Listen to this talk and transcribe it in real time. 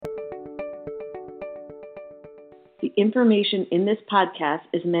The information in this podcast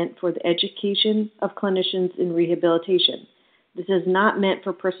is meant for the education of clinicians in rehabilitation. This is not meant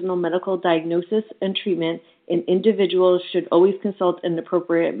for personal medical diagnosis and treatment, and individuals should always consult an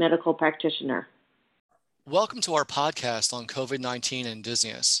appropriate medical practitioner. Welcome to our podcast on COVID-19 and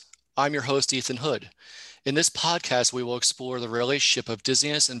dizziness. I'm your host, Ethan Hood. In this podcast, we will explore the relationship of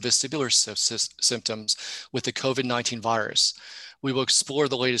dizziness and vestibular symptoms with the COVID-19 virus. We will explore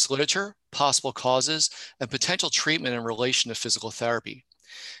the latest literature, possible causes, and potential treatment in relation to physical therapy.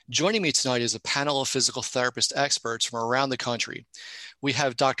 Joining me tonight is a panel of physical therapist experts from around the country. We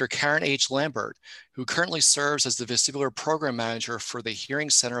have Dr. Karen H. Lambert, who currently serves as the Vestibular Program Manager for the Hearing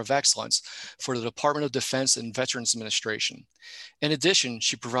Center of Excellence for the Department of Defense and Veterans Administration. In addition,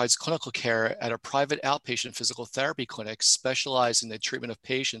 she provides clinical care at a private outpatient physical therapy clinic specializing in the treatment of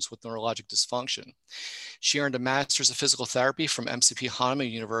patients with neurologic dysfunction. She earned a Master's of Physical Therapy from MCP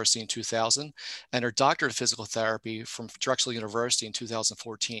Hahnemann University in 2000 and her Doctorate of Physical Therapy from Drexel University in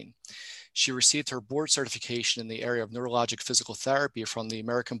 2014. She received her board certification in the area of neurologic physical therapy from the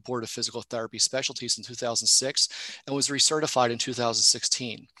American Board of Physical Therapy Specialties in 2006 and was recertified in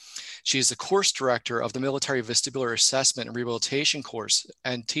 2016. She is the course director of the Military Vestibular Assessment and Rehabilitation course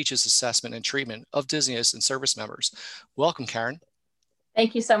and teaches assessment and treatment of dizziness in service members. Welcome, Karen.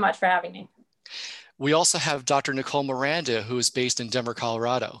 Thank you so much for having me. We also have Dr. Nicole Miranda, who is based in Denver,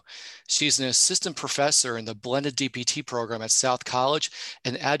 Colorado. She's an assistant professor in the blended DPT program at South College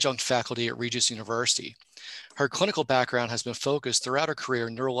and adjunct faculty at Regis University. Her clinical background has been focused throughout her career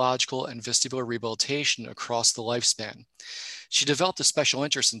in neurological and vestibular rehabilitation across the lifespan. She developed a special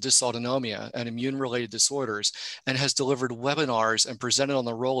interest in dysautonomia and immune-related disorders and has delivered webinars and presented on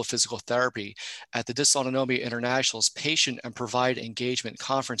the role of physical therapy at the Dysautonomia International's Patient and Provider Engagement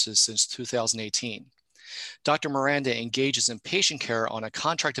Conferences since 2018. Dr. Miranda engages in patient care on a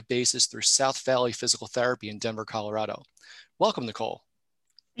contracted basis through South Valley Physical Therapy in Denver, Colorado. Welcome, Nicole.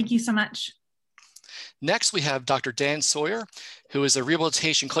 Thank you so much. Next, we have Dr. Dan Sawyer, who is a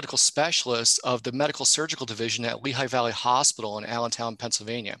rehabilitation clinical specialist of the Medical Surgical Division at Lehigh Valley Hospital in Allentown,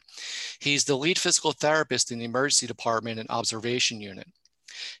 Pennsylvania. He's the lead physical therapist in the emergency department and observation unit.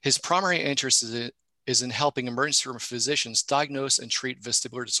 His primary interest is in helping emergency room physicians diagnose and treat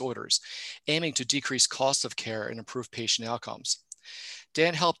vestibular disorders, aiming to decrease cost of care and improve patient outcomes.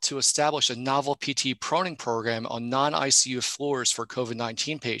 Dan helped to establish a novel PT proning program on non-ICU floors for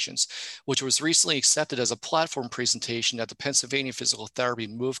COVID-19 patients, which was recently accepted as a platform presentation at the Pennsylvania Physical Therapy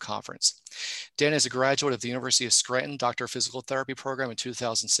MOVE conference. Dan is a graduate of the University of Scranton Doctor of Physical Therapy program in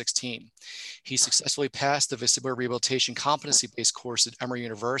 2016. He successfully passed the vestibular rehabilitation competency-based course at Emory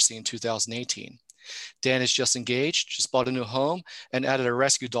University in 2018. Dan is just engaged, just bought a new home, and added a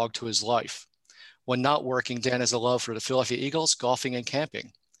rescue dog to his life. When not working, Dan has a love for the Philadelphia Eagles, golfing, and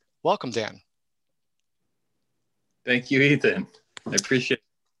camping. Welcome, Dan. Thank you, Ethan. I appreciate it.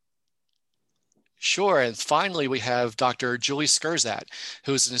 Sure. And finally, we have Dr. Julie Skurzat,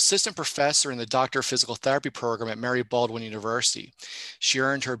 who is an assistant professor in the Doctor of Physical Therapy program at Mary Baldwin University. She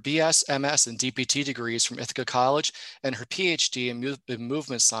earned her BS, MS, and DPT degrees from Ithaca College and her PhD in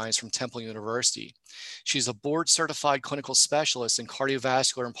movement science from Temple University. She's a board-certified clinical specialist in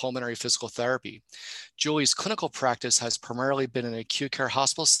cardiovascular and pulmonary physical therapy. Julie's clinical practice has primarily been in acute care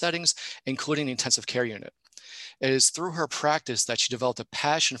hospital settings, including the intensive care unit. It is through her practice that she developed a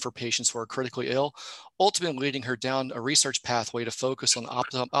passion for patients who are critically ill, ultimately leading her down a research pathway to focus on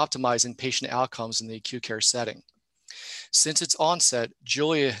optimizing patient outcomes in the acute care setting. Since its onset,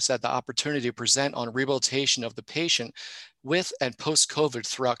 Julia has had the opportunity to present on rehabilitation of the patient with and post-COVID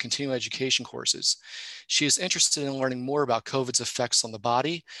throughout continuing education courses. She is interested in learning more about COVID's effects on the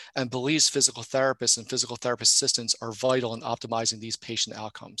body and believes physical therapists and physical therapist assistants are vital in optimizing these patient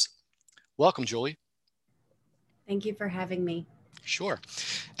outcomes. Welcome, Julie. Thank you for having me. Sure.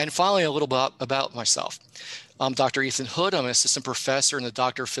 And finally, a little bit about myself. I'm Dr. Ethan Hood. I'm an assistant professor in the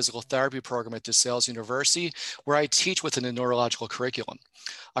Doctor of Physical Therapy program at DeSales University, where I teach within a neurological curriculum.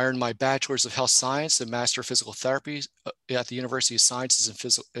 I earned my Bachelor's of Health Science and Master of Physical Therapy at the University of Sciences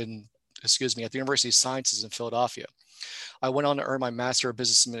in Philadelphia. I went on to earn my Master of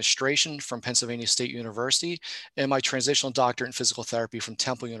Business Administration from Pennsylvania State University and my Transitional Doctorate in Physical Therapy from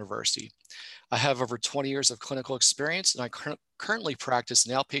Temple University. I have over 20 years of clinical experience, and I currently practice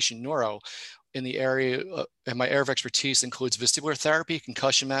in outpatient neuro in the area, and my area of expertise includes vestibular therapy,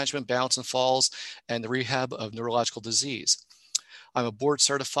 concussion management, balance and falls, and the rehab of neurological disease. I'm a board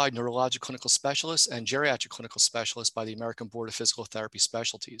certified neurologic clinical specialist and geriatric clinical specialist by the American Board of Physical Therapy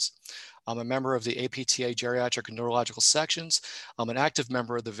Specialties. I'm a member of the APTA geriatric and neurological sections. I'm an active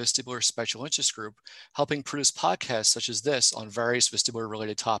member of the Vestibular Special Interest Group, helping produce podcasts such as this on various vestibular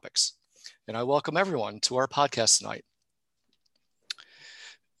related topics. and I welcome everyone to our podcast tonight.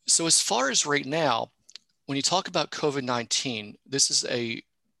 So as far as right now, when you talk about COVID-19, this is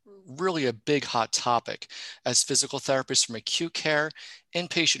really a big hot topic, as physical therapists from acute care,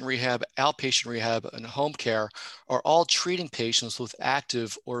 inpatient rehab, outpatient rehab, and home care are all treating patients with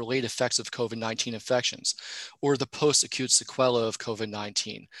active or late effects of COVID-19 infections, or the post-acute sequelae of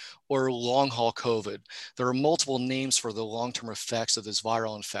COVID-19, or long-haul COVID. There are multiple names for the long-term effects of this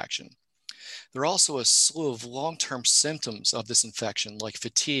viral infection. There are also a slew of long-term symptoms of this infection, like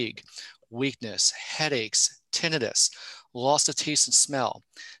fatigue, weakness, headaches, tinnitus, loss of taste and smell,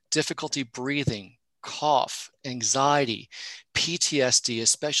 difficulty breathing, cough, anxiety, PTSD,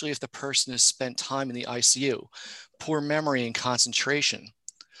 especially if the person has spent time in the ICU, poor memory and concentration.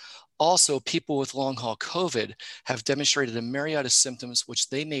 Also, people with long-haul COVID have demonstrated a myriad of symptoms which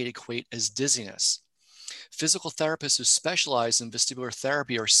they may equate as dizziness. Physical therapists who specialize in vestibular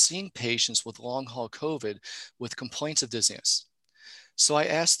therapy are seeing patients with long-haul COVID with complaints of dizziness. So I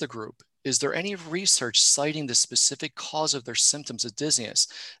asked the group, is there any research citing the specific cause of their symptoms of dizziness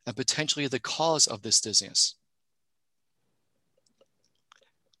and potentially the cause of this dizziness?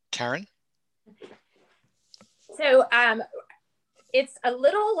 Karen? So it's a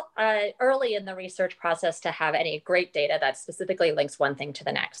little early in the research process to have any great data that specifically links one thing to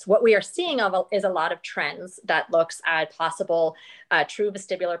the next. What we are seeing is a lot of trends that looks at possible true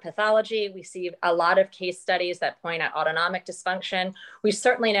vestibular pathology. We see a lot of case studies that point at autonomic dysfunction. We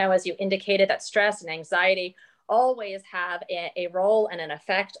certainly know, as you indicated, that stress and anxiety always have a role and an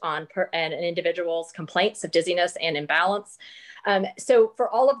effect on an individual's complaints of dizziness and imbalance. So for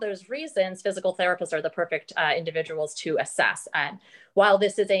all of those reasons, physical therapists are the perfect individuals to assess. And while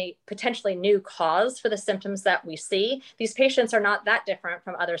this is a potentially new cause for the symptoms that we see, these patients are not that different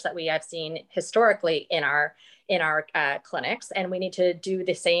from others that we have seen historically in our clinics. And we need to do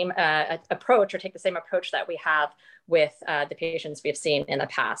the same approach, or take the same approach that we have with the patients we've seen in the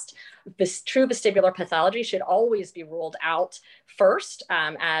past. This true vestibular pathology should always be ruled out first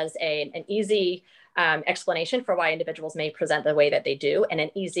as an easy explanation for why individuals may present the way that they do, and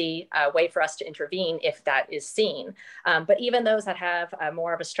an easy way for us to intervene if that is seen. But even those that have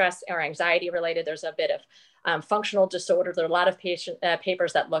more of a stress or anxiety related, there's a bit of functional disorders. There are a lot of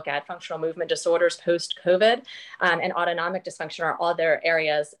papers that look at functional movement disorders post-COVID, and autonomic dysfunction are other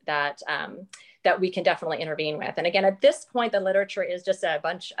areas that we can definitely intervene with. And again, at this point, the literature is just a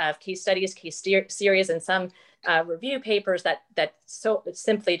bunch of case studies, series, and some review papers that so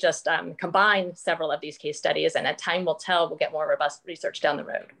simply just combine several of these case studies. And as time will tell, we'll get more robust research down the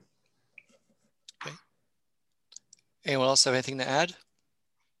road. Okay. Anyone else have anything to add?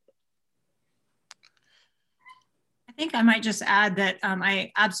 I think I might just add that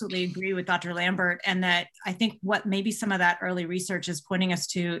I absolutely agree with Dr. Lambert, and that I think what maybe some of that early research is pointing us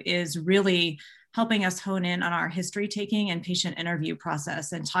to is really helping us hone in on our history taking and patient interview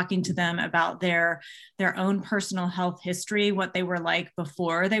process, and talking to them about their own personal health history, what they were like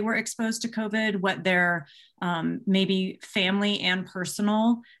before they were exposed to COVID, what their maybe family and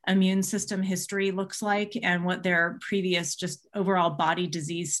personal immune system history looks like, and what their previous just overall body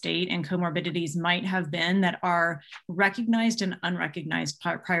disease state and comorbidities might have been that are recognized and unrecognized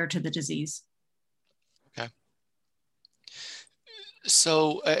prior to the disease. Okay.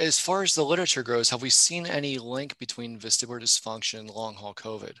 So as far as the literature goes, have we seen any link between vestibular dysfunction and long-haul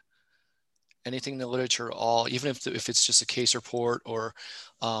COVID? Anything in the literature at all, even if it's just a case report or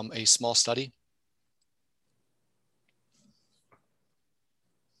a small study?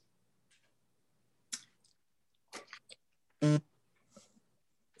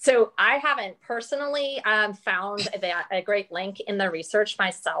 So I haven't personally found a great link in the research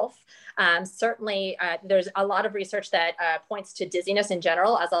myself. Certainly, there's a lot of research that points to dizziness in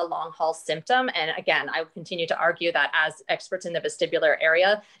general as a long haul symptom. And again, I would continue to argue that as experts in the vestibular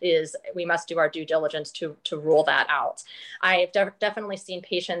area, we must do our due diligence to rule that out. I've definitely seen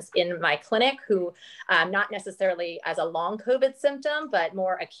patients in my clinic who, not necessarily as a long COVID symptom, but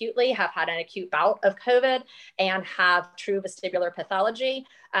more acutely have had an acute bout of COVID and have true vestibular pathology.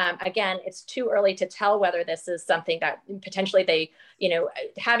 Again, it's too early to tell whether this is something that potentially they,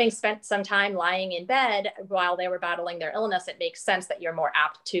 having spent some time lying in bed while they were battling their illness, it makes sense that you're more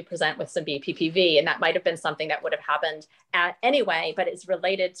apt to present with some BPPV. And that might have been something that would have happened anyway, but it's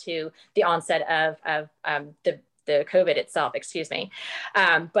related to the onset of the COVID itself, excuse me.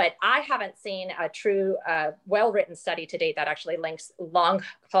 But I haven't seen a true well-written study to date that actually links long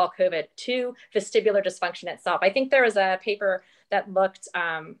haul COVID to vestibular dysfunction itself. I think there was a paper that looked,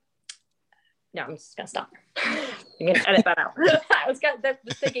 no, I'm just gonna stop. You can edit that out. I was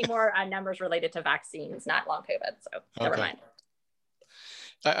just thinking more numbers related to vaccines, not long COVID, so never mind.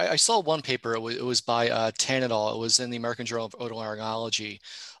 I saw one paper, it was by Tan et al. It was in the American Journal of Otolaryngology,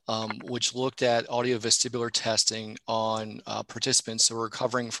 which looked at audiovestibular testing on participants who were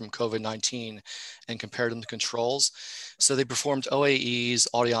recovering from COVID-19 and compared them to controls. So they performed OAEs,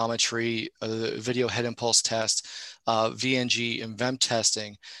 audiometry, video head impulse test, VNG, and VEMP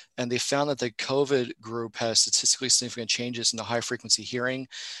testing, and they found that the COVID group has statistically significant changes in the high frequency hearing.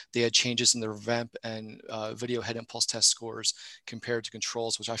 They had changes in their VEMP and video head impulse test scores compared to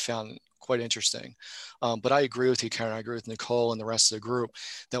controls, which I found quite interesting. But I agree with you, Karen. I agree with Nicole and the rest of the group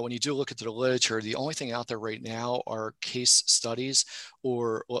that when you do look at the literature, the only thing out there right now are case studies,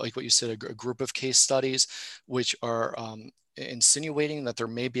 or like what you said, a group of case studies, which are insinuating that there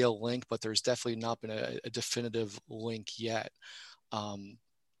may be a link, but there's definitely not been a definitive link yet.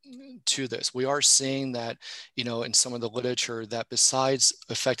 To this, we are seeing that, in some of the literature, that besides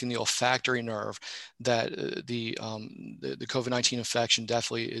affecting the olfactory nerve, that the COVID-19 infection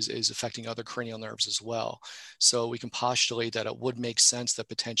definitely is affecting other cranial nerves as well. So we can postulate that it would make sense that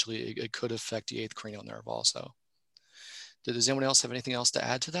potentially it could affect the 8th cranial nerve also. Does anyone else have anything else to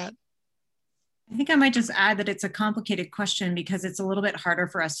add to that? I think I might just add that it's a complicated question because it's a little bit harder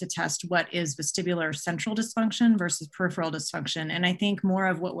for us to test what is vestibular central dysfunction versus peripheral dysfunction. And I think more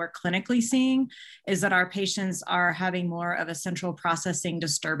of what we're clinically seeing is that our patients are having more of a central processing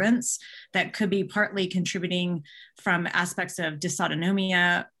disturbance that could be partly contributing from aspects of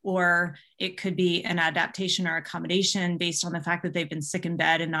dysautonomia, or it could be an adaptation or accommodation based on the fact that they've been sick in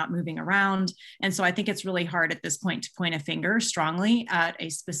bed and not moving around. And so I think it's really hard at this point to point a finger strongly at a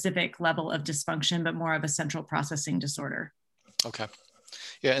specific level of dysfunction, but more of a central processing disorder. Okay.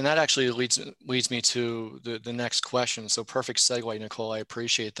 Yeah, and that actually leads me to the next question. So perfect segue, Nicole. I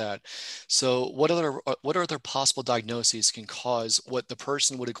appreciate that. So what other possible diagnoses can cause what the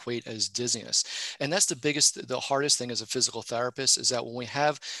person would equate as dizziness? And that's the hardest thing as a physical therapist, is that when we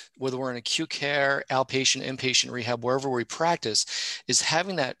have, whether we're in acute care, outpatient, inpatient rehab, wherever we practice, is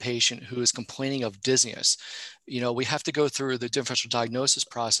having that patient who is complaining of dizziness. We have to go through the differential diagnosis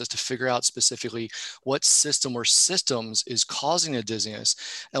process to figure out specifically what system or systems is causing the dizziness.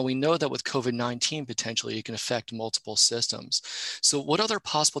 And we know that with COVID-19, potentially it can affect multiple systems. So what other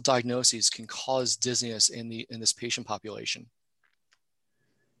possible diagnoses can cause dizziness in this patient population?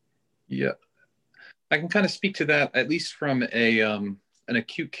 Yeah, I can kind of speak to that, at least from an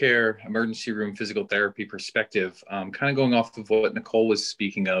acute care emergency room physical therapy perspective, kind of going off of what Nicole was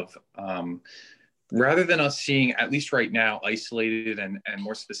speaking of. Rather than us seeing, at least right now, isolated and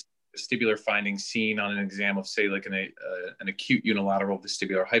more specific vestibular findings seen on an exam of, say, like an acute unilateral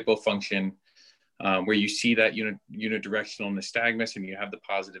vestibular hypofunction, where you see that unidirectional nystagmus and you have the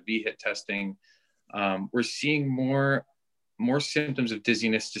positive VHIT testing, we're seeing more symptoms of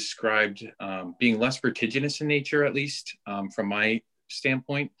dizziness described being less vertiginous in nature, at least from my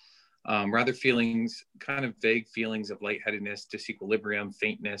standpoint. Rather feelings, kind of vague feelings of lightheadedness, disequilibrium,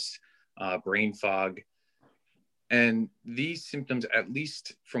 faintness, brain fog. And these symptoms, at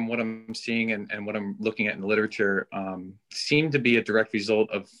least from what I'm seeing and what I'm looking at in the literature, seem to be a direct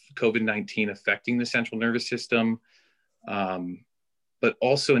result of COVID-19 affecting the central nervous system, but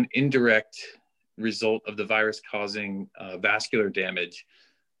also an indirect result of the virus causing vascular damage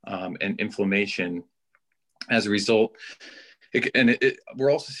and inflammation. As a result,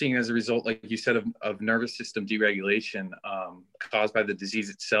 we're also seeing, as a result, like you said, of nervous system deregulation caused by the disease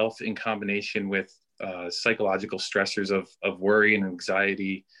itself, in combination with psychological stressors of worry and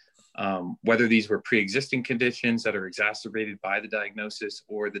anxiety, whether these were pre-existing conditions that are exacerbated by the diagnosis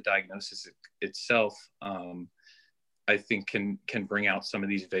or the diagnosis itself, I think can bring out some of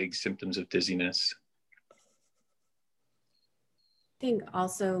these vague symptoms of dizziness. I think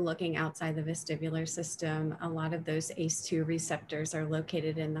also looking outside the vestibular system, a lot of those ACE2 receptors are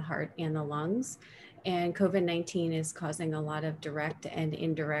located in the heart and the lungs, and COVID-19 is causing a lot of direct and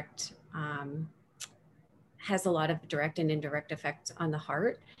indirect, has a lot of direct and indirect effects on the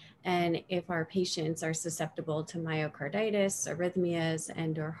heart. And if our patients are susceptible to myocarditis, arrhythmias,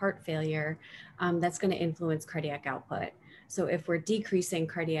 and or heart failure, that's going to influence cardiac output. So if we're decreasing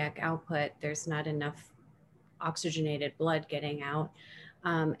cardiac output, there's not enough oxygenated blood getting out.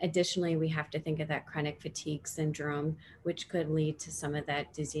 Additionally, we have to think of that chronic fatigue syndrome, which could lead to some of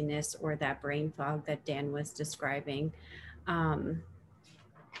that dizziness or that brain fog that Dan was describing. And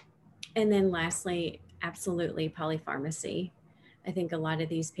then lastly, absolutely polypharmacy. I think a lot of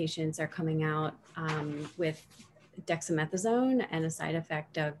these patients are coming out with dexamethasone, and a side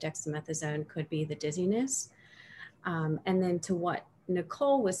effect of dexamethasone could be the dizziness. And then to what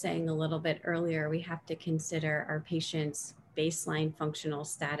Nicole was saying a little bit earlier, we have to consider our patient's baseline functional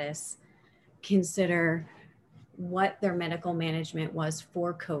status, consider what their medical management was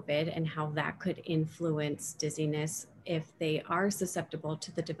for COVID and how that could influence dizziness if they are susceptible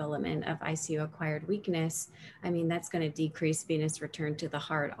to the development of ICU acquired weakness. I mean, that's going to decrease venous return to the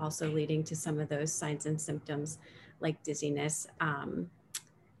heart, also leading to some of those signs and symptoms like dizziness. And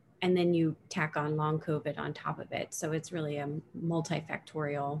then you tack on long COVID on top of it. So it's really a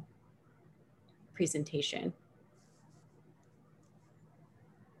multifactorial presentation.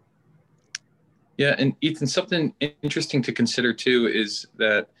 Yeah, and Ethan, something interesting to consider too is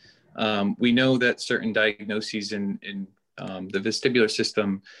that we know that certain diagnoses in the vestibular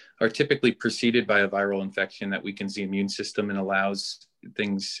system are typically preceded by a viral infection that weakens the immune system and allows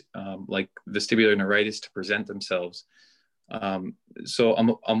things like vestibular neuritis to present themselves. So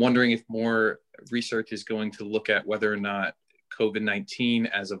I'm wondering if more research is going to look at whether or not COVID-19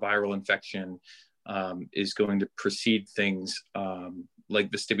 as a viral infection is going to precede things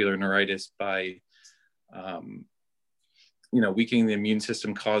like vestibular neuritis by weakening the immune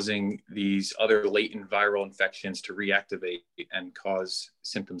system, causing these other latent viral infections to reactivate and cause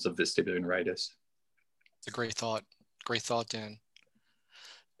symptoms of vestibular neuritis. It's a great thought. Great thought, Dan.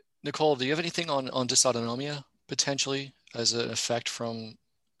 Nicole, do you have anything on dysautonomia potentially as an effect from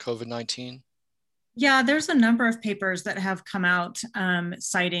COVID-19? Yeah, there's a number of papers that have come out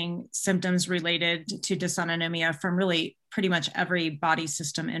citing symptoms related to dysautonomia from really pretty much every body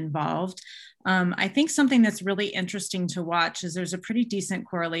system involved. I think something that's really interesting to watch is there's a pretty decent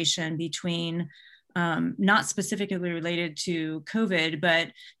correlation between not specifically related to COVID, but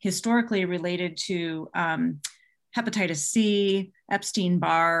historically related to hepatitis C,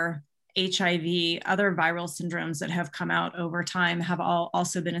 Epstein-Barr, HIV, other viral syndromes that have come out over time have all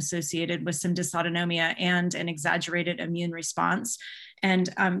also been associated with some dysautonomia and an exaggerated immune response. And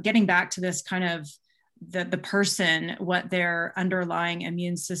getting back to this kind of the person, what their underlying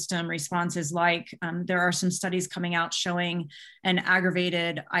immune system response is like, there are some studies coming out showing an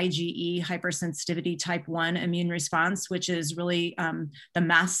aggravated IgE hypersensitivity type 1 immune response, which is really the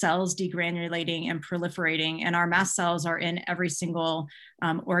mast cells degranulating and proliferating. And our mast cells are in every single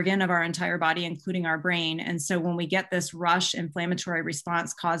organ of our entire body, including our brain. And so when we get this rush inflammatory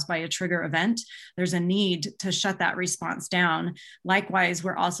response caused by a trigger event, there's a need to shut that response down. Likewise,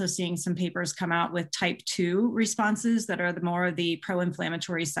 we're also seeing some papers come out with type 2 responses that are the more of the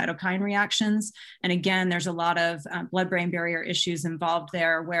pro-inflammatory cytokine reactions. And again, there's a lot of blood-brain barrier issues involved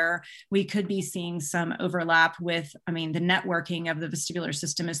there where we could be seeing some overlap with, the networking of the vestibular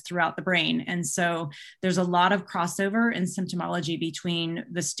system is throughout the brain. And so there's a lot of crossover in symptomology between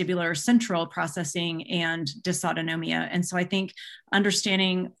vestibular central processing and dysautonomia. And so I think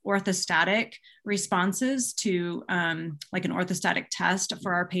understanding orthostatic responses to like an orthostatic test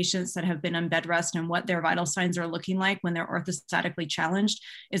for our patients that have been on bed rest and what their vital signs are looking like when they're orthostatically challenged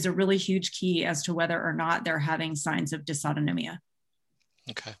is a really huge key as to whether or not they're having signs of dysautonomia.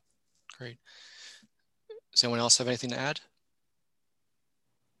 Okay, great. Does anyone else have anything to add?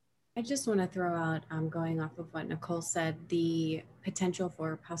 I just want to throw out, going off of what Nicole said, the potential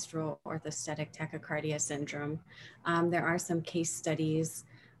for postural orthostatic tachycardia syndrome. There are some case studies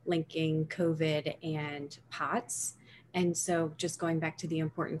linking COVID and POTS. And so just going back to the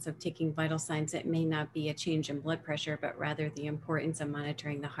importance of taking vital signs, it may not be a change in blood pressure, but rather the importance of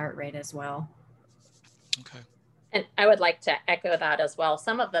monitoring the heart rate as well. Okay. And I would like to echo that as well.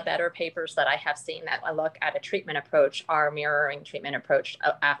 Some of the better papers that I have seen that look at a treatment approach are mirroring treatment approach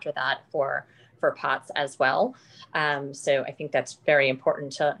after that for POTS as well. So I think that's very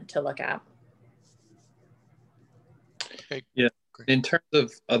important to look at. Okay. Yeah. In terms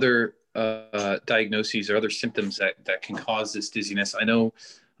of other diagnoses or other symptoms that can cause this dizziness, I know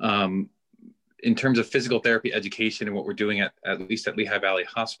in terms of physical therapy education and what we're doing at least at Lehigh Valley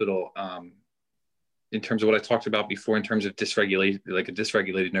Hospital, in terms of what I talked about before, in terms of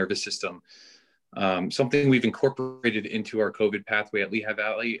dysregulated nervous system, something we've incorporated into our COVID pathway at Lehigh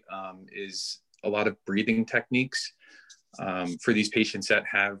Valley is a lot of breathing techniques for these patients that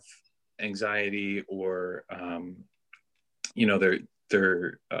have anxiety or,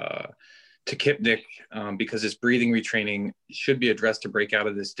 they're tachypnic, because this breathing retraining should be addressed to break out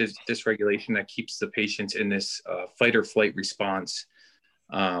of this dysregulation that keeps the patients in this fight or flight response,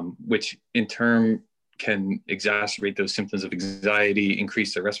 which in turn can exacerbate those symptoms of anxiety,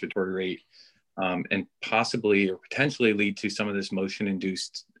 increase their respiratory rate, and possibly or potentially lead to some of this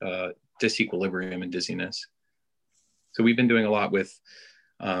motion-induced disequilibrium and dizziness. So we've been doing a lot with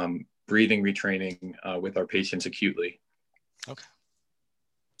breathing retraining with our patients acutely. Okay.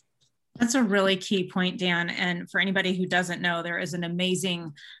 That's a really key point, Dan. And for anybody who doesn't know, there is an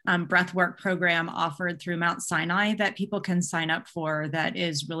amazing breathwork program offered through Mount Sinai that people can sign up for that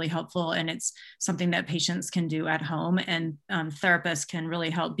is really helpful. And it's something that patients can do at home, and therapists can really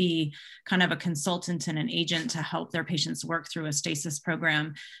help be kind of a consultant and an agent to help their patients work through a stasis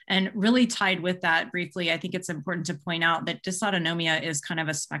program. And really tied with that briefly, I think it's important to point out that dysautonomia is kind of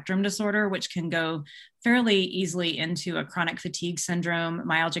a spectrum disorder, which can go fairly easily into a chronic fatigue syndrome,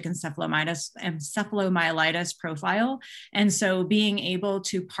 myalgic encephalomyelitis profile. And so being able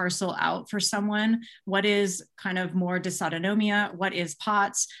to parcel out for someone what is kind of more dysautonomia, what is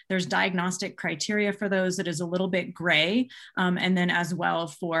POTS, there's diagnostic criteria for those that is a little bit gray. And then as well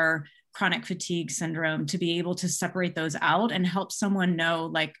for chronic fatigue syndrome, to be able to separate those out and help someone know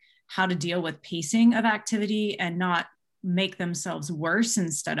like how to deal with pacing of activity and not make themselves worse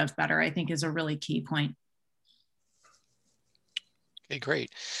instead of better, I think is a really key point. Okay, great.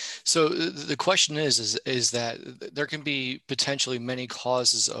 So the question is that there can be potentially many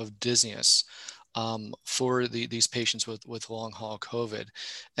causes of dizziness for these patients with long haul COVID.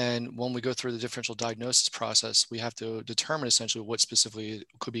 And when we go through the differential diagnosis process, we have to determine essentially what specifically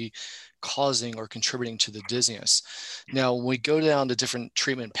could be causing or contributing to the dizziness. Now, when we go down to different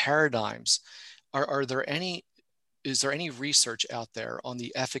treatment paradigms, is there any research out there on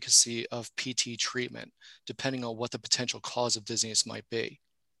the efficacy of PT treatment, depending on what the potential cause of dizziness might be?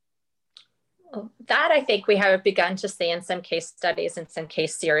 That I think we have begun to see in some case studies and some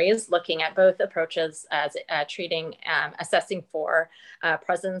case series, looking at both approaches as treating, assessing for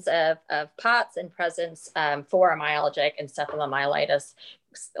presence of POTS and presence for a myalgic encephalomyelitis,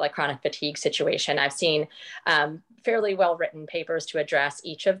 like chronic fatigue situation. I've seen fairly well-written papers to address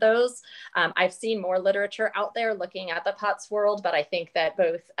each of those. I've seen more literature out there looking at the POTS world, but I think that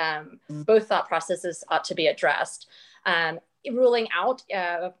both thought processes ought to be addressed. Ruling out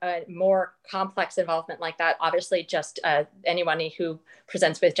a more complex involvement like that, obviously just anyone who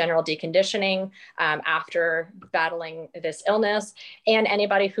presents with general deconditioning after battling this illness, and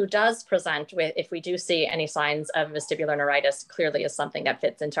anybody who does present with, if we do see any signs of vestibular neuritis, clearly is something that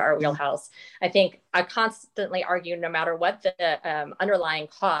fits into our wheelhouse. I think I constantly argue, no matter what the underlying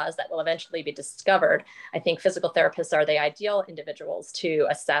cause that will eventually be discovered, I think physical therapists are the ideal individuals to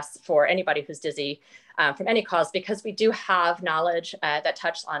assess for anybody who's dizzy from any cause, because we do have knowledge that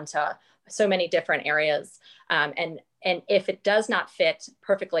touches onto so many different areas. And if it does not fit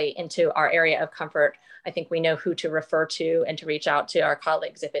perfectly into our area of comfort, I think we know who to refer to and to reach out to our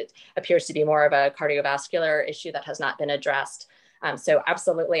colleagues if it appears to be more of a cardiovascular issue that has not been addressed. So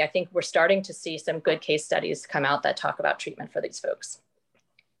absolutely, I think we're starting to see some good case studies come out that talk about treatment for these folks.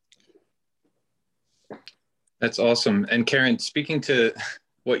 That's awesome. And Karen, speaking to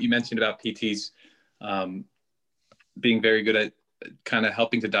what you mentioned about PTs, being very good at kind of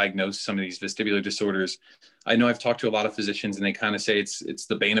helping to diagnose some of these vestibular disorders. I know I've talked to a lot of physicians and they kind of say it's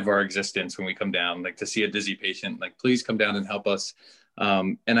the bane of our existence when we come down, like to see a dizzy patient, like please come down and help us.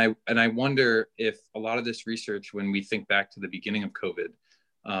 And I wonder if a lot of this research, when we think back to the beginning of COVID,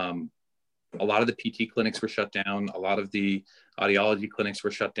 a lot of the PT clinics were shut down. A lot of the audiology clinics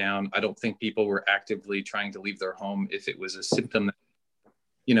were shut down. I don't think people were actively trying to leave their home if it was a symptom that,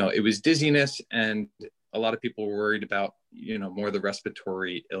 it was dizziness, and a lot of people were worried about, more of the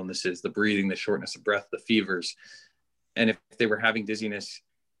respiratory illnesses, the breathing, the shortness of breath, the fevers. And if they were having dizziness,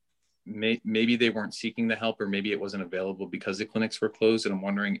 maybe they weren't seeking the help, or maybe it wasn't available because the clinics were closed. And I'm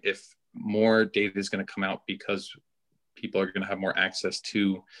wondering if more data is going to come out because people are going to have more access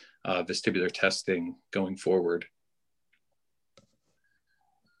to vestibular testing going forward.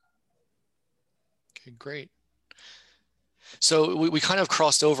 Okay, great. So we kind of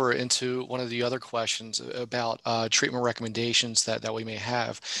crossed over into one of the other questions about treatment recommendations that we may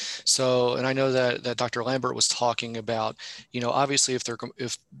have. So, and I know that Dr. Lambert was talking about, obviously if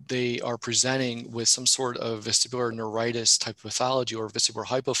they are presenting with some sort of vestibular neuritis type of pathology or vestibular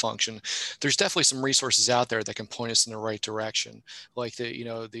hypofunction, there's definitely some resources out there that can point us in the right direction, like the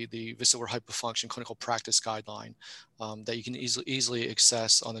vestibular hypofunction clinical practice guideline. That you can easily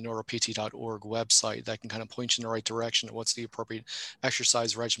access on the neuropt.org website that can kind of point you in the right direction of what's the appropriate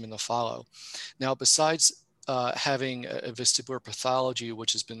exercise regimen to follow. Now, besides having a vestibular pathology,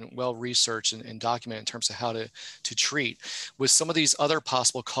 which has been well researched and documented in terms of how to treat, with some of these other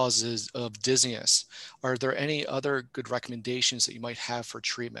possible causes of dizziness, are there any other good recommendations that you might have for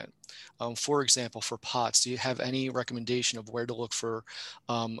treatment? For example, for POTS, do you have any recommendation of where to look for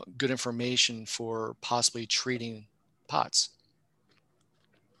good information for possibly treating POTS?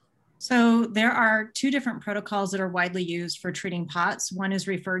 So there are two different protocols that are widely used for treating POTS. One is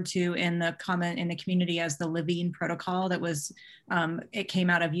referred to in the community as the Levine protocol. That was, it came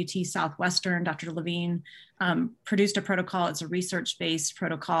out of UT Southwestern. Dr. Levine produced a protocol. It's a research-based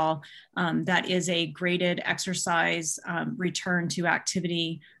protocol that is a graded exercise return to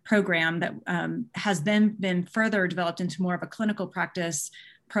activity program that has then been further developed into more of a clinical practice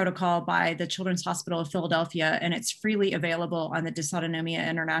protocol by the Children's Hospital of Philadelphia, and it's freely available on the Dysautonomia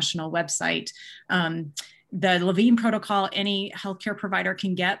International website. The Levine protocol, any healthcare provider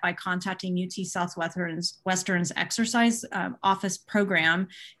can get by contacting UT Southwestern's exercise office program,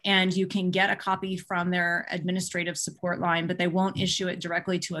 and you can get a copy from their administrative support line, but they won't issue it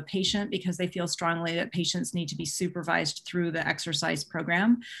directly to a patient because they feel strongly that patients need to be supervised through the exercise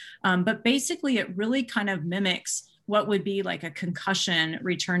program. But basically, it really kind of mimics what would be like a concussion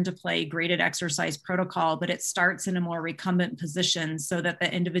return to play graded exercise protocol, but it starts in a more recumbent position so that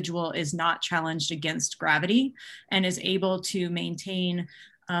the individual is not challenged against gravity and is able to maintain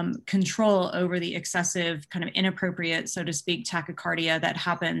control over the excessive kind of inappropriate, so to speak, tachycardia that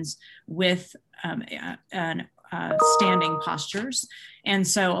happens with standing postures. And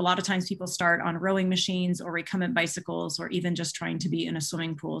so a lot of times people start on rowing machines or recumbent bicycles, or even just trying to be in a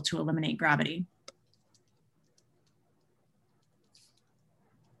swimming pool to eliminate gravity.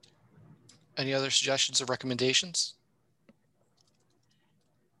 Any other suggestions or recommendations?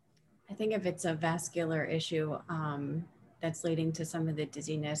 I think if it's a vascular issue that's leading to some of the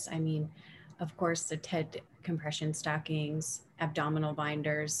dizziness, I mean, of course, the TED compression stockings, abdominal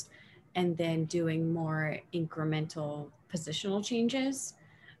binders, and then doing more incremental positional changes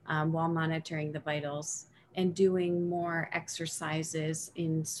while monitoring the vitals, and doing more exercises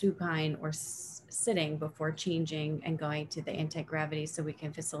in supine or sitting before changing and going to the anti-gravity, so we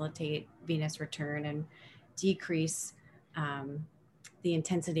can facilitate venous return and decrease the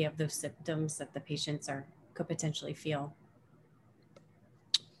intensity of those symptoms that the patients could potentially feel.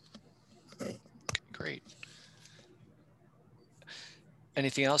 Great.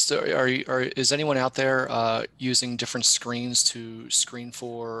 Anything else? Is anyone out there using different screens to screen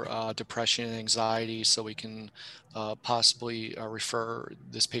for depression and anxiety, so we can possibly refer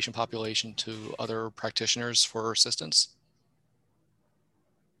this patient population to other practitioners for assistance?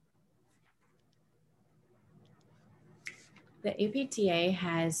 The APTA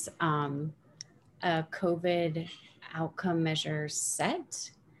has a COVID outcome measure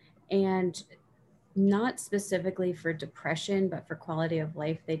set, and not specifically for depression, but for quality of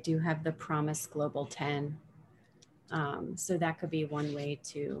life, they do have the PROMIS Global 10. So that could be one way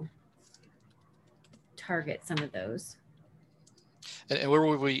to target some of those. And where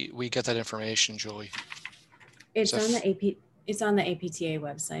would we get that information, Julie? It's on the it's on the APTA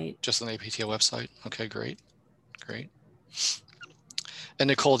website. Just on the APTA website? Okay, great, great. And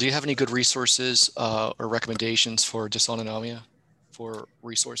Nicole, do you have any good resources or recommendations for dysautonomia for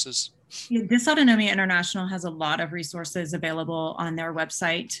resources? Yeah, Dysautonomia International has a lot of resources available on their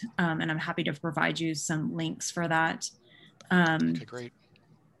website, and I'm happy to provide you some links for that. Okay, great.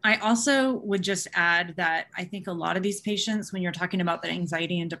 I also would just add that I think a lot of these patients, when you're talking about the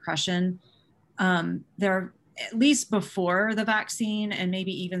anxiety and depression, they're, at least before the vaccine, and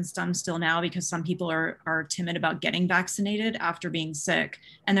maybe even some still now, because some people are timid about getting vaccinated after being sick,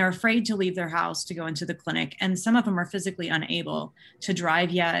 and they're afraid to leave their house to go into the clinic. And some of them are physically unable to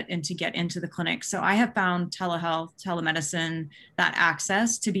drive yet and to get into the clinic. So I have found telehealth, telemedicine, that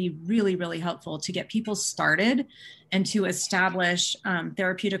access to be really, really helpful to get people started and to establish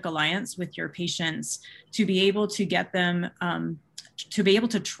therapeutic alliance with your patients, to be able to get them to be able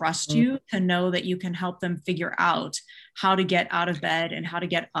to trust you, to know that you can help them figure out how to get out of bed and how to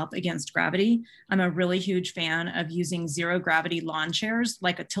get up against gravity. I'm a really huge fan of using zero gravity lawn chairs,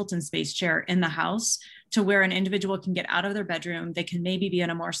 like a Tilton Space chair in the house, to where an individual can get out of their bedroom. They can maybe be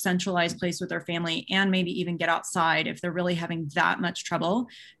in a more centralized place with their family, and maybe even get outside if they're really having that much trouble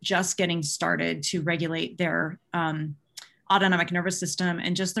just getting started, to regulate their autonomic nervous system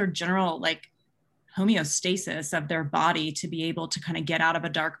and just their general homeostasis of their body, to be able to kind of get out of a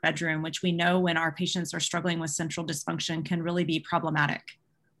dark bedroom, which we know when our patients are struggling with central dysfunction can really be problematic.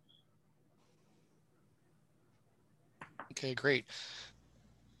 Okay, great.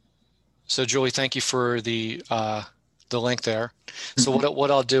 So Julie, thank you for the link there. So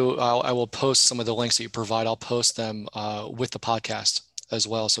what I'll do, I will post some of the links that you provide. I'll post them with the podcast as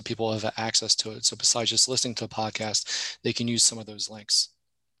well, so people have access to it. So besides just listening to the podcast, they can use some of those links.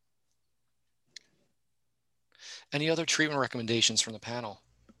 Any other treatment recommendations from the panel?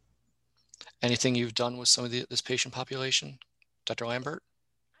 Anything you've done with some of this patient population? Dr. Lambert?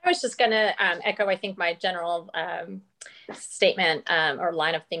 I was just going to echo, I think, my general statement or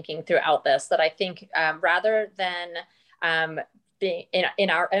line of thinking throughout this, that I think rather than being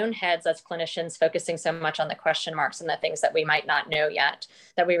in our own heads as clinicians, focusing so much on the question marks and the things that we might not know yet,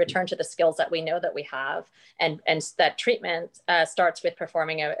 that we return to the skills that we know that we have, and that treatment starts with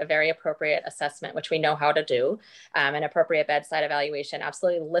performing a very appropriate assessment, which we know how to do, an appropriate bedside evaluation,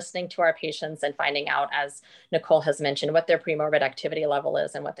 absolutely listening to our patients and finding out, as Nicole has mentioned, what their premorbid activity level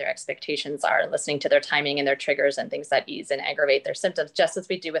is and what their expectations are, and listening to their timing and their triggers and things that ease and aggravate their symptoms, just as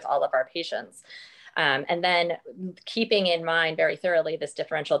we do with all of our patients. And then keeping in mind very thoroughly this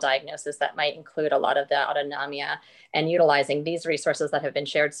differential diagnosis that might include a lot of the autonomia, and utilizing these resources that have been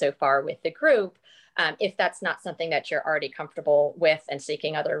shared so far with the group, if that's not something that you're already comfortable with, and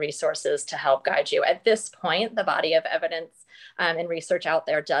seeking other resources to help guide you. At this point, the body of evidence and research out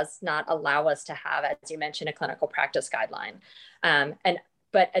there does not allow us to have, as you mentioned, a clinical practice guideline.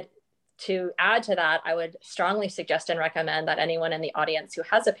 To add to that, I would strongly suggest and recommend that anyone in the audience who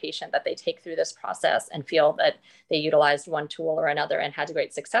has a patient that they take through this process and feel that they utilized one tool or another and had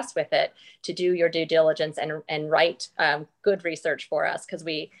great success with it, to do your due diligence and write good research for us, because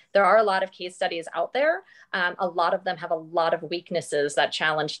there are a lot of case studies out there. A lot of them have a lot of weaknesses that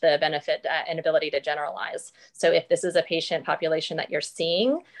challenge the benefit and ability to generalize. So if this is a patient population that you're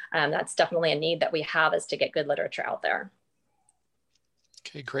seeing, that's definitely a need that we have, is to get good literature out there.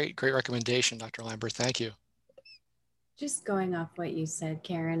 Okay, great recommendation, Dr. Lambert. Thank you. Just going off what you said,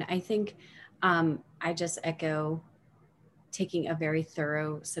 Karen, I think I just echo taking a very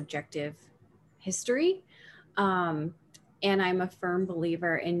thorough subjective history. And I'm a firm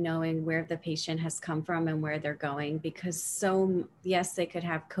believer in knowing where the patient has come from and where they're going, because yes, they could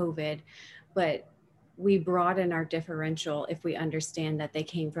have COVID, but we broaden our differential if we understand that they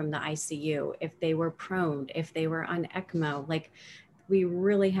came from the ICU, if they were prone, if they were on ECMO. Like, we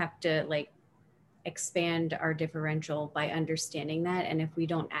really have to expand our differential by understanding that. And if we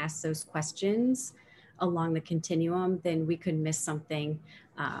don't ask those questions along the continuum, then we could miss something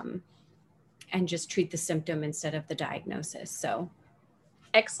and just treat the symptom instead of the diagnosis. So,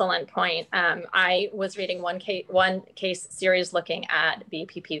 excellent point. I was reading one case series looking at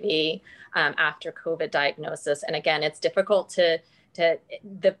BPPV after COVID diagnosis. And again, it's difficult the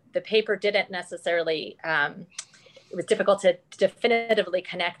paper didn't necessarily, it was difficult to definitively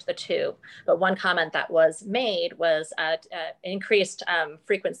connect the two. But one comment that was made was increased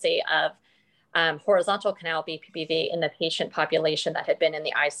frequency of horizontal canal BPPV in the patient population that had been in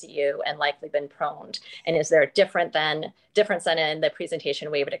the ICU and likely been prone. And is there a difference than in the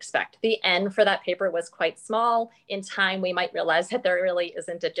presentation we would expect? The N for that paper was quite small. In time, we might realize that there really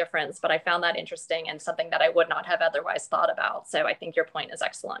isn't a difference, but I found that interesting and something that I would not have otherwise thought about. So I think your point is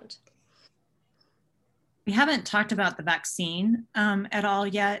excellent. We haven't talked about the vaccine at all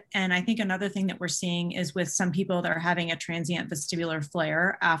yet. And I think another thing that we're seeing is with some people that are having a transient vestibular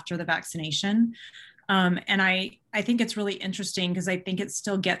flare after the vaccination. And I think it's really interesting, because I think it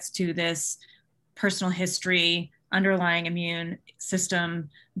still gets to this personal history, underlying immune system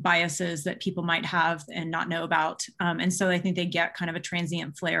biases that people might have and not know about. And so I think they get kind of a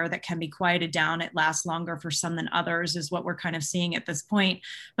transient flare that can be quieted down. It lasts longer for some than others, is what we're kind of seeing at this point.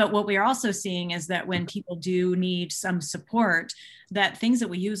 But what we are also seeing is that when people do need some support, that things that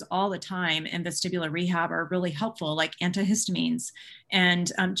we use all the time in vestibular rehab are really helpful, like antihistamines,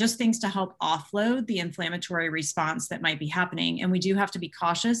 and just things to help offload the inflammatory response that might be happening. And we do have to be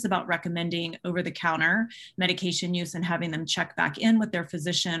cautious about recommending over-the-counter medication use and having them check back in with their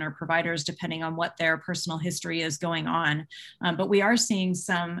physician or providers, depending on what their personal history is going on. But we are seeing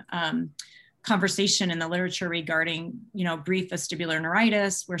some conversation in the literature regarding, brief vestibular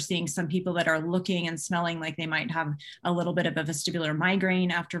neuritis. We're seeing some people that are looking and smelling like they might have a little bit of a vestibular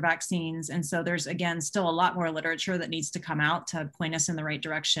migraine after vaccines. And so there's, again, still a lot more literature that needs to come out to point us in the right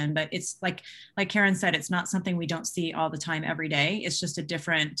direction. But it's like Karen said, it's not something we don't see all the time every day. It's just a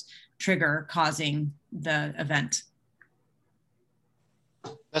different trigger causing the event.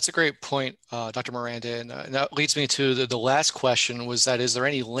 That's a great point, Dr. Miranda. And that leads me to the last question, was that, is there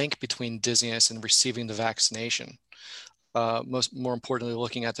any link between dizziness and receiving the vaccination? More importantly,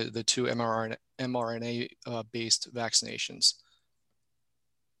 looking at the two mRNA-based vaccinations.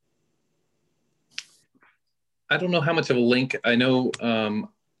 I don't know how much of a link. I know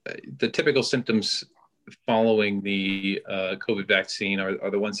the typical symptoms following the COVID vaccine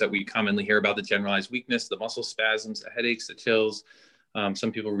are the ones that we commonly hear about: the generalized weakness, the muscle spasms, the headaches, the chills.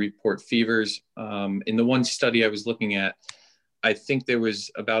 Some people report fevers. In the one study I was looking at, I think there was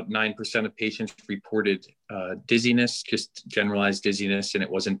about 9% of patients reported dizziness, just generalized dizziness, and it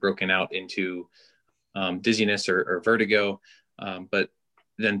wasn't broken out into dizziness or vertigo. But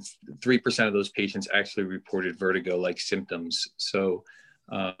then 3% of those patients actually reported vertigo-like symptoms. So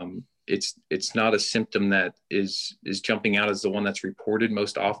it's not a symptom that is jumping out as the one that's reported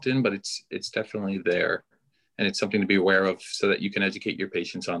most often, but it's definitely there. And it's something to be aware of so that you can educate your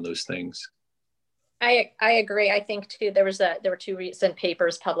patients on those things. I agree. I think too, there were 2 recent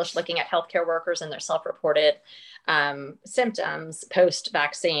papers published looking at healthcare workers and their self-reported symptoms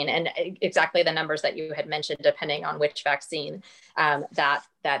post-vaccine, and exactly the numbers that you had mentioned, depending on which vaccine that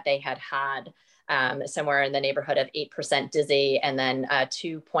they had. Somewhere in the neighborhood of 8% dizzy, and then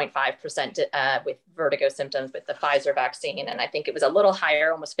 2.5% with vertigo symptoms with the Pfizer vaccine. And I think it was a little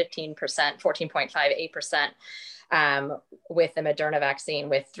higher, almost 15%, 14.58%. With the Moderna vaccine,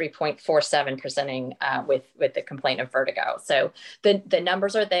 with 3.47% with the complaint of vertigo. So the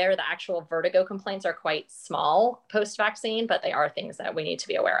numbers are there. The actual vertigo complaints are quite small post-vaccine, but they are things that we need to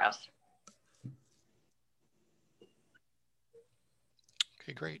be aware of.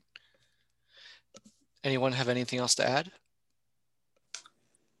 Okay, great. Anyone have anything else to add?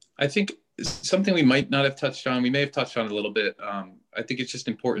 I think something we might not have touched on, we may have touched on a little bit. I think it's just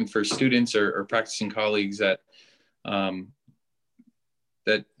important for students or practicing colleagues that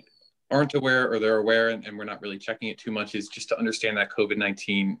that aren't aware, or they're aware and we're not really checking it too much, is just to understand that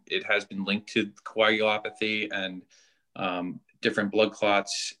COVID-19, it has been linked to coagulopathy and different blood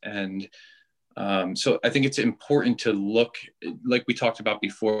clots. And so I think it's important to look, like we talked about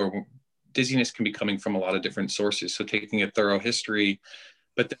before, dizziness can be coming from a lot of different sources. So taking a thorough history,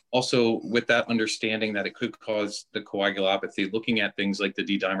 but also with that understanding that it could cause the coagulopathy, looking at things like the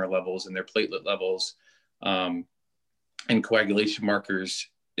D-dimer levels and their platelet levels and coagulation markers,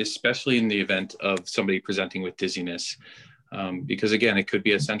 especially in the event of somebody presenting with dizziness. Because again, it could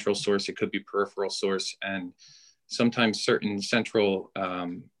be a central source, it could be peripheral source, and sometimes certain central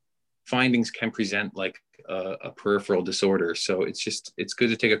findings can present like a peripheral disorder. So it's good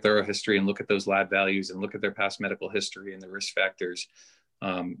to take a thorough history and look at those lab values and look at their past medical history and the risk factors,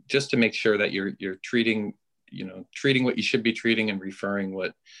 just to make sure that you're treating what you should be treating and referring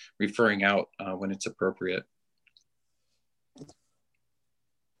out when it's appropriate.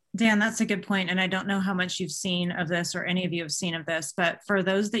 Dan, that's a good point. And I don't know how much you've seen of this, or any of you have seen of this, but for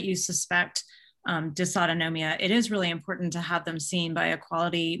those that you suspect dysautonomia, it is really important to have them seen by a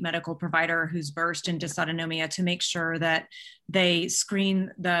quality medical provider who's versed in dysautonomia, to make sure that they screen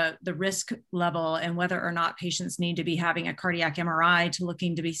the risk level and whether or not patients need to be having a cardiac MRI, to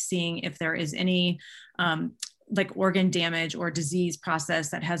looking to be seeing if there is any like organ damage or disease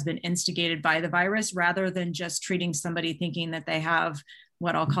process that has been instigated by the virus, rather than just treating somebody thinking that they have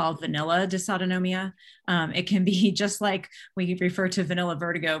what I'll call vanilla dysautonomia. It can be just like we refer to vanilla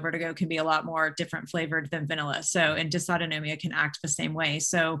vertigo. Vertigo can be a lot more different flavored than vanilla. So, and dysautonomia can act the same way.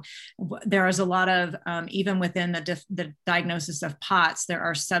 So there is a lot of, even within the diagnosis of POTS, there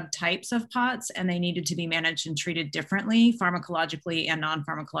are subtypes of POTS, and they needed to be managed and treated differently, pharmacologically and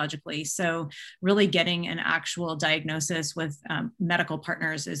non-pharmacologically. So really getting an actual diagnosis with medical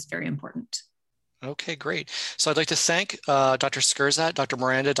partners is very important. Okay, great. So I'd like to thank Dr. Skirzat, Dr.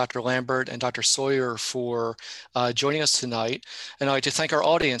 Miranda, Dr. Lambert, and Dr. Sawyer for joining us tonight. And I'd like to thank our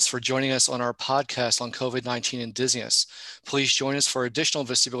audience for joining us on our podcast on COVID-19 and dizziness. Please join us for additional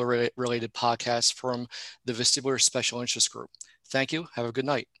vestibular-related podcasts from the Vestibular Special Interest Group. Thank you. Have a good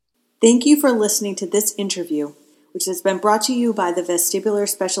night. Thank you for listening to this interview, which has been brought to you by the Vestibular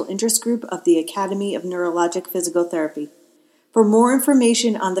Special Interest Group of the Academy of Neurologic Physical Therapy. For more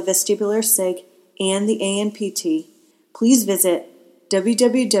information on the vestibular SIG and the ANPT, please visit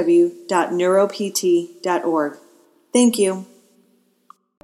www.neuropt.org. Thank you.